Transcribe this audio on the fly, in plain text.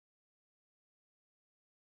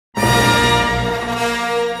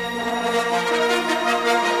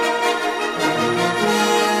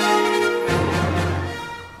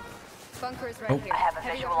is right here. I have a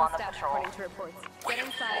visual on the patrol. According to reports. Get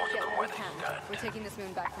inside, get what we can. We're taking this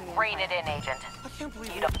moon back from the Rein Empire. it in, Agent. I can't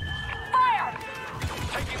believe You don't... Fire!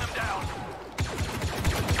 taking them down.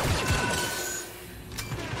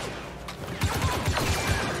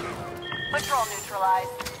 Patrol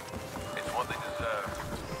neutralized. It's what they deserve.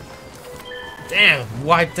 Damn,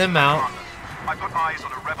 wipe them out. I put eyes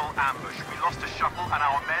on a rebel ambush. We lost a shuttle and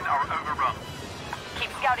our men are overrun.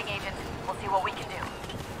 Keep scouting, Agent. We'll see what we can do.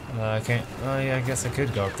 I can't. Oh yeah, I guess I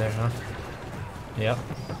could go up there, huh? Yep.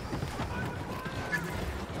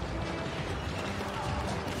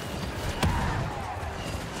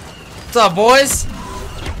 What's up, boys?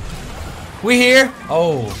 We here?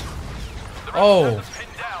 Oh. Oh.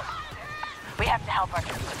 We have to help our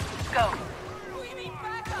troops. Go.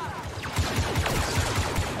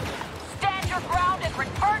 Stand your ground and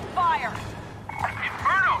return fire.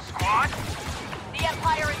 Inferno, squad! The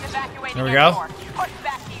Empire is evacuating. There we go. North. Push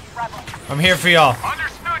back these rebels. I'm here for y'all.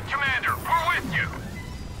 Understood, Commander. We're with you.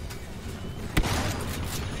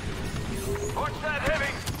 Watch that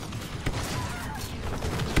heavy.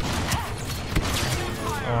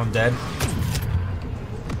 Oh, I'm dead.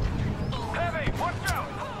 Heavy, watch out.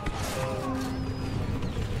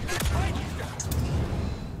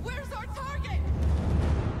 Where's our target?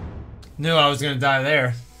 Knew I was gonna die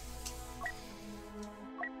there.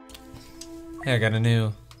 Hey, I got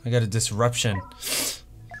a disruption.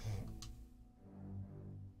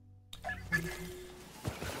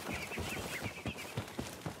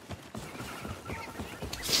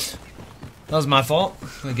 That was my fault,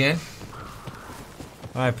 again.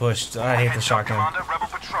 I pushed. I hate the shotgun. Commander, rebel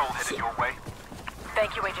patrol headed your way.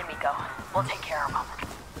 Thank you, Agent Miko. We'll take care of them.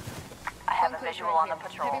 I have a visual on the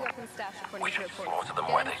patrol. Heavy weapons stash according to reports. slaughter them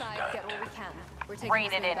Get where they inside, stand. get what we can. We're taking Rein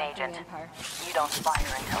this it moon in, back from Agent. the Empire. You don't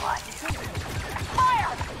fire until I do.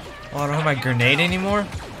 Fire! Oh, I don't have my grenade anymore?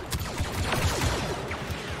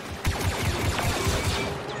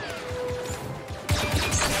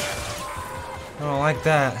 I don't like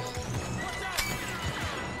that.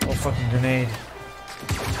 Oh, fucking grenade.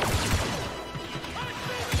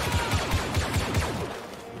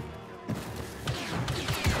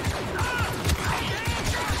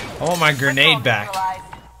 I want my grenade back. Neutralized.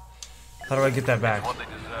 How do I get that back? What they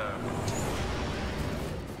deserve.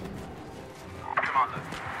 Commander,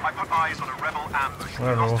 I put eyes on a rebel ambush. We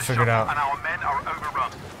Whatever, lost we'll a figure it shuttle out. And our men are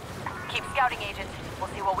overrun. Keep scouting, Agent. We'll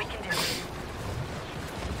see what we can do.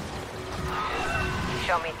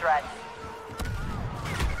 Show me threats.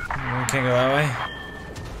 We can't go that way.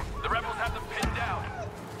 The rebels have them pinned down.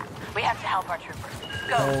 We have to help our troopers.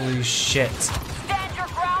 Go. Holy shit. Stand your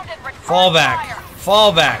ground and return Fall back. fire.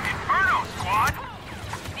 Fall back. Inferno, squad!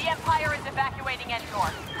 The Empire is evacuating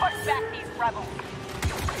Endor. Push back these rebels.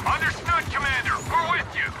 Understood, Commander. We're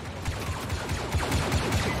with you.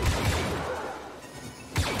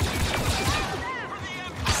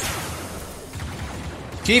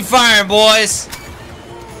 Keep firing, boys.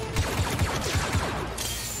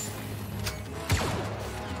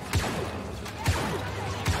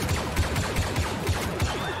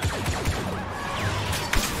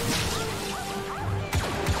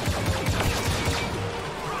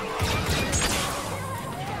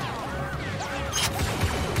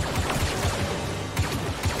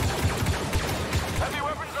 Heavy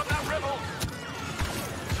weapons on that rebel.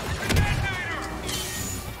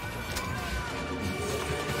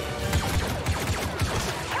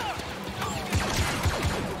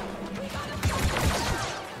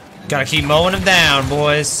 Gotta keep mowing them down,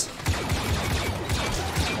 boys.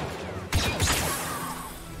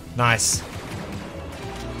 Nice.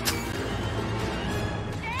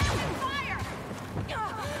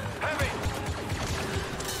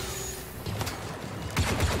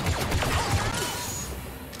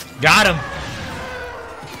 Got him.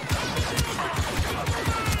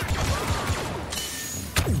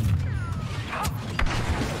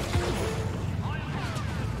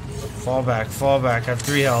 Fall back, fall back. I have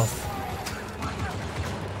 3 health.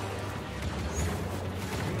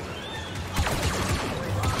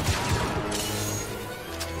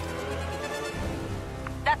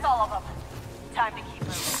 That's all of them. Time to keep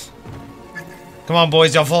moving. Come on,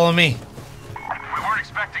 boys. Y'all follow me. We weren't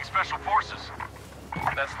expecting special forces.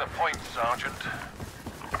 That's the point, Sergeant.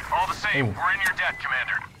 All the same, Ooh. we're in your debt,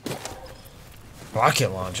 Commander. Rocket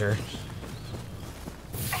launcher.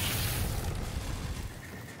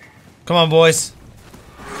 Come on, boys.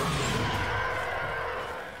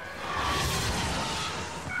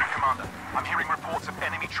 Commander, I'm hearing reports of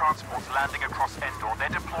enemy transports landing across Endor. They're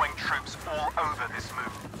deploying troops all over this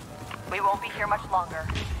move. We won't be here much longer.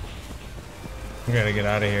 We gotta get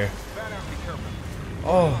out of here.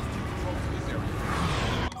 Oh.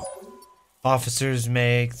 Officers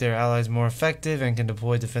make their allies more effective and can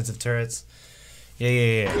deploy defensive turrets.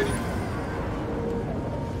 Yeah.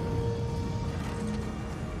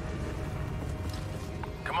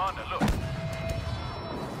 Commander, look.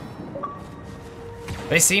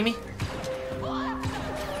 They see me?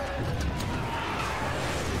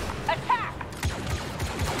 Attack!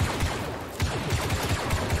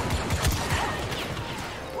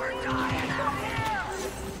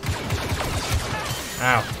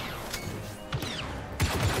 Ow.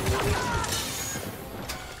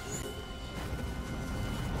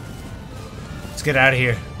 Let's get out of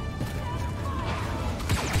here.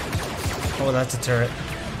 Oh, that's a turret.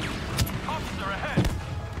 Officer ahead.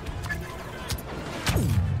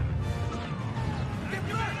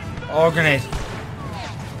 Oh, grenade.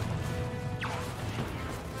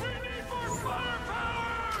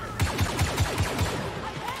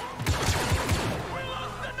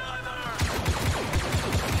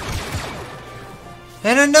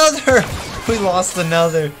 And another! We lost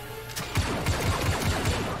another.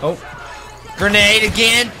 Oh. Grenade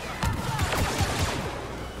again!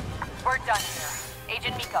 We're done here.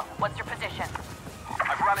 Agent Miko, what's your position?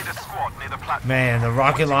 I've rallied a squad near the platform. Man, the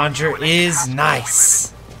rocket launcher is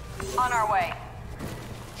nice. On our way.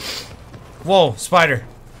 Whoa, spider.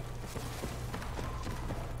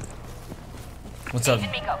 What's up?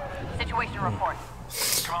 Agent Miko, situation report.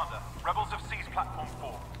 Commander, rebels have seized platform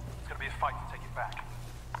 4. It's gonna be a fight to take it back.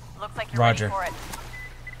 Looks like you're Roger. ready for it.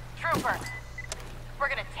 Troopers, we're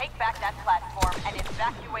gonna take back that platform and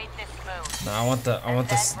evacuate this moon. No, I want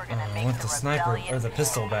the sniper or the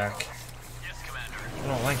pistol back. Yes, Commander. I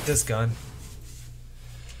don't like this gun.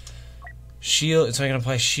 Shield. So I'm gonna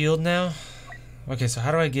play shield now. Okay, so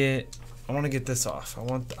how do I get? I want to get this off.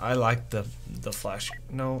 I like the flash.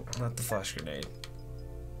 No, not the flash grenade.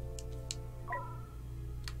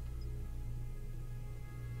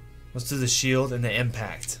 Let's do the shield and the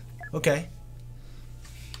impact. Okay.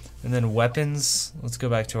 And then weapons. Let's go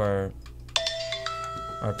back to our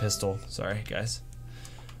pistol. Sorry, guys.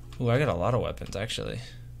 Ooh, I got a lot of weapons actually.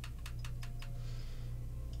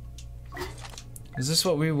 Is this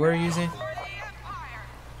what we were using?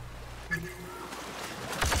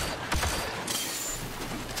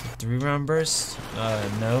 Three-round burst?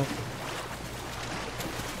 No.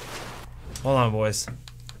 Hold on, boys.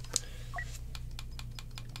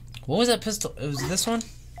 What was that pistol? It was this one?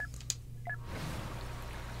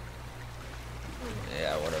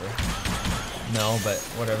 Yeah, whatever. No, but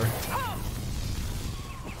whatever.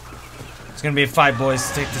 It's gonna be a fight, boys.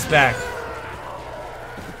 Let's take this back.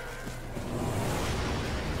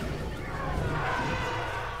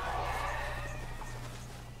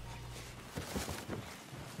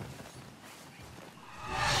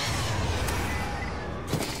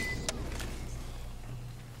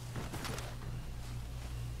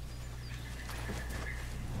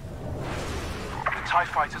 TIE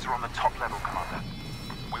fighters are on the top level, Commander.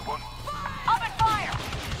 We won't... Open fire!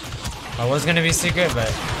 I was gonna be secret, but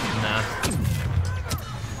nah.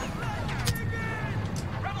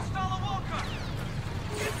 Rebel Starla Walker!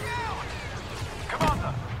 Get down!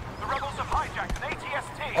 Commander, the rebels have hijacked an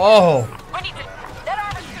ATST! Oh! We need to... That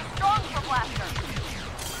armor's too strong for blaster!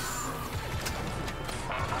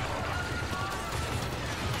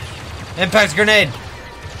 Impact grenade!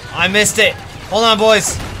 I missed it! Hold on,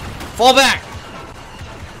 boys! Fall back!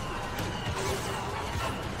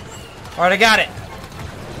 Alright, I got it!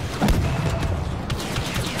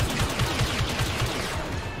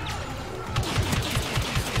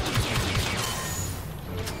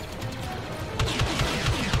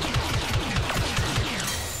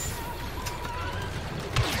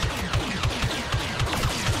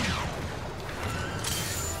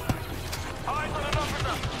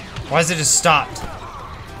 Why is it just stopped?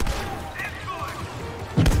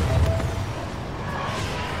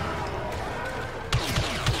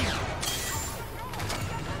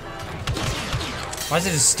 Why is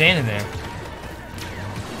it just standing there?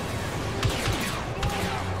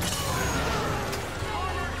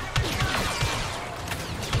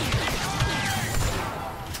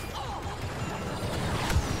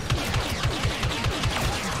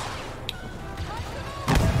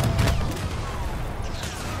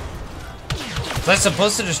 Was I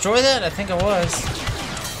supposed to destroy that? I think I was.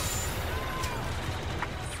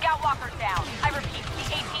 Scout Walker down. I repeat, the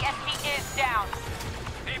ATST is down.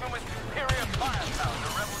 Even with superior firepower, the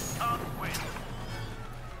rebels can't win.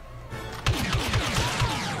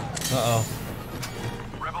 Uh-oh.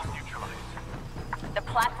 Rebels neutralized. The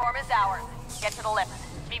platform is ours. Get to the lift.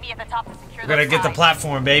 Meet me at the top to secure We gotta those get the ties.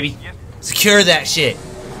 platform, baby. Secure that shit.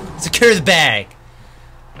 Secure the bag.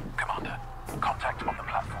 Commander, contact on the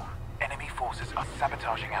platform. Enemy forces are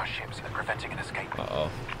sabotaging our ships and preventing preventing an escape. Uh-oh.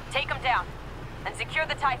 Take them down, and secure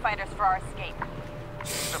the TIE fighters for our escape.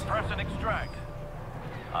 Suppress and extract.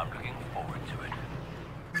 I'm looking forward to it.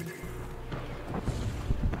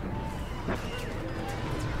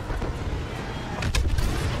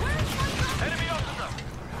 Enemy officer!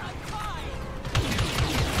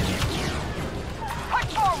 Push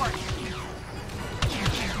forward!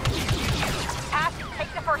 Pass,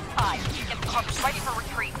 take the first TIE. Get the hooks ready for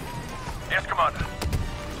retreat. Yes, Commander.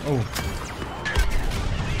 Oh.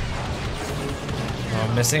 Oh,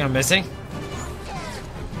 I'm missing, I'm missing.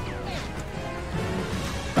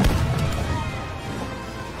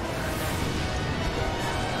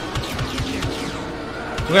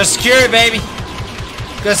 We're gonna secure it, baby.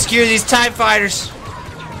 We're gonna secure these TIE fighters.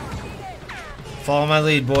 Follow my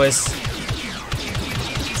lead, boys.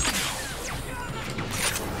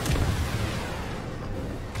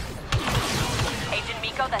 Agent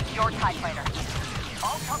Miko, that's your TIE fighter.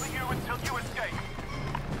 I'll cover you until you escape.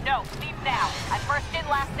 No, leave now. I'm first in,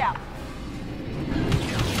 last out.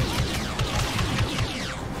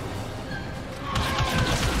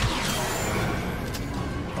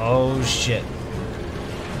 Oh shit.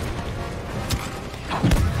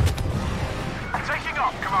 Taking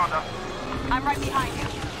off, Commander. I'm right behind you.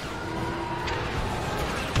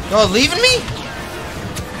 Y'all leaving me?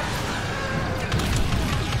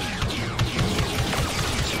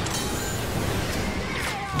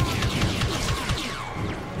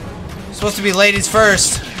 Supposed to be ladies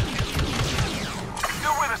first. Still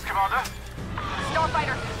with us, Commander.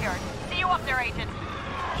 Starfighter secured. See you up there, Agent.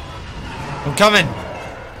 I'm coming.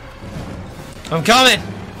 I'm coming.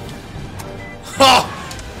 Oh,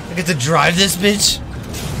 I get to drive this bitch.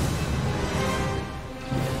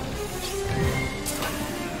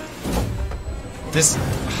 This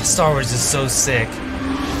Star Wars is so sick.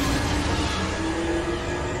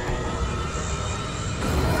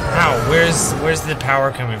 How? Where's the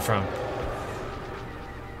power coming from?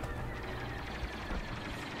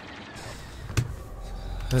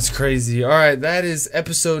 That's crazy. All right, that is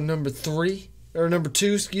episode number 3 or number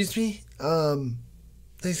 2, excuse me.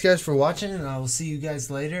 Thanks guys for watching, and I will see you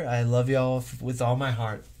guys later. I love y'all with all my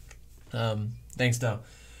heart. Thanks though.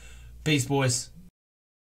 Peace, boys.